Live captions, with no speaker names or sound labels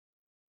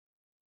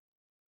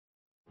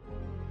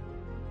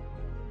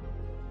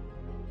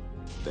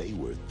They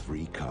were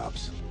three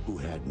cops who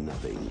had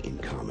nothing in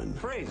common.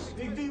 Freeze!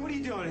 Big D, what are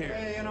you doing here?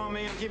 Hey, you know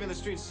me, I'm keeping the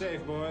streets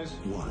safe, boys.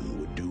 One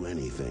would do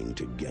anything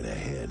to get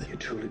ahead. You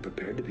truly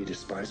prepared to be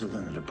despised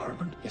within the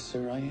department? Yes,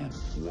 sir, I am.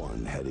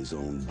 One had his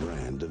own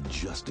brand of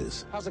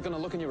justice. How's it gonna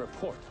look in your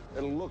report?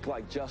 It'll look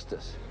like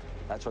justice.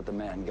 That's what the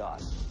man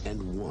got.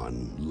 And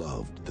one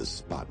loved the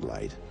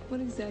spotlight.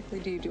 What exactly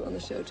do you do on the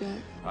show, Jack?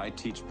 I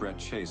teach Brett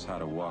Chase how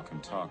to walk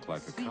and talk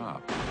like a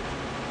cop.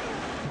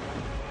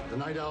 The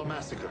Night Owl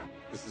Massacre.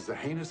 This is a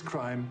heinous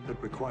crime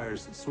that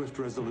requires swift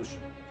resolution.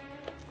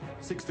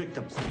 6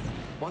 victims.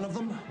 One of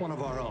them, one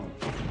of our own.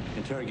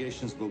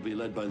 Interrogations will be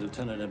led by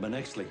Lieutenant Edmund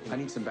Exley. I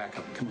need some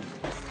backup. Come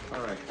on.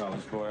 All right,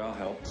 college boy, I'll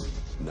help.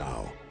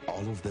 Now, all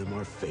of them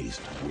are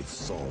faced with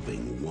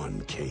solving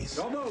one case.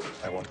 Don't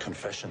move! I want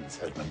confessions,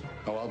 Edmund.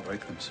 Oh, I'll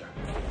break them, sir.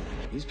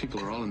 These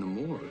people are all in the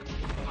morgue.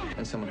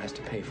 And someone has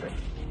to pay for it.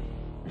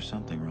 There's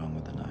something wrong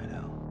with the Night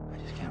Owl. I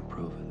just can't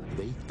prove it.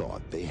 They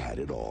thought they had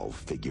it all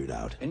figured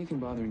out. Anything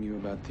bothering you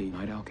about the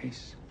Night Owl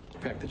case? The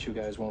fact that you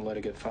guys won't let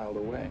it get filed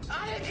away.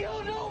 I didn't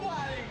kill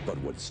nobody! But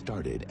what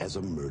started as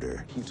a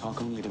murder You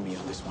talk only to me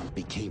on this one.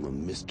 became a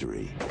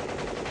mystery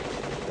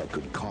that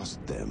could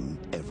cost them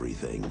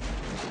everything.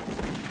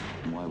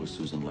 Why was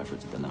Susan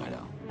Lefferts at the Night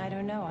Owl? I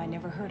don't know. I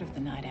never heard of the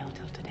Night Owl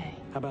till today.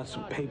 How about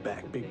some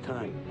payback, big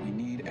time? We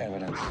need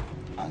evidence.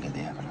 I'll get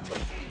the evidence.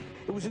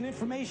 It was an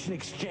information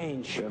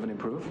exchange. Do you have any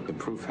proof? The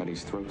proof had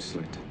his throat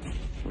slit.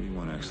 What do you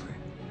want, Exley?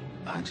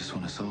 I just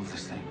want to solve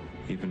this thing.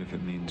 Even if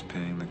it means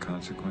paying the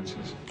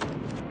consequences?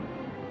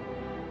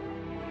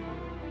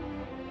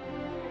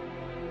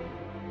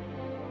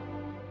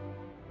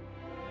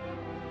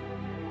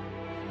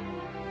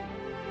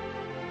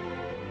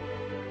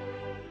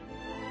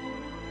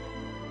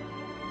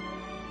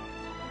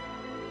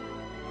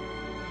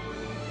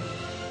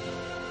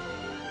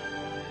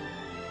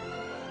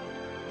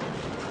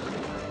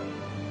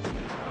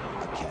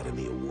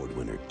 Academy Award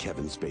winner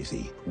Kevin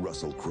Spacey,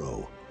 Russell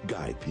Crowe,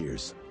 Guy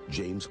Pearce,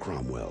 James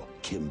Cromwell,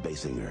 Kim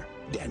Basinger,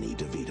 Danny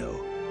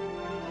DeVito.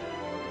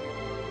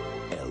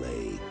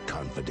 L.A.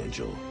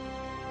 Confidential.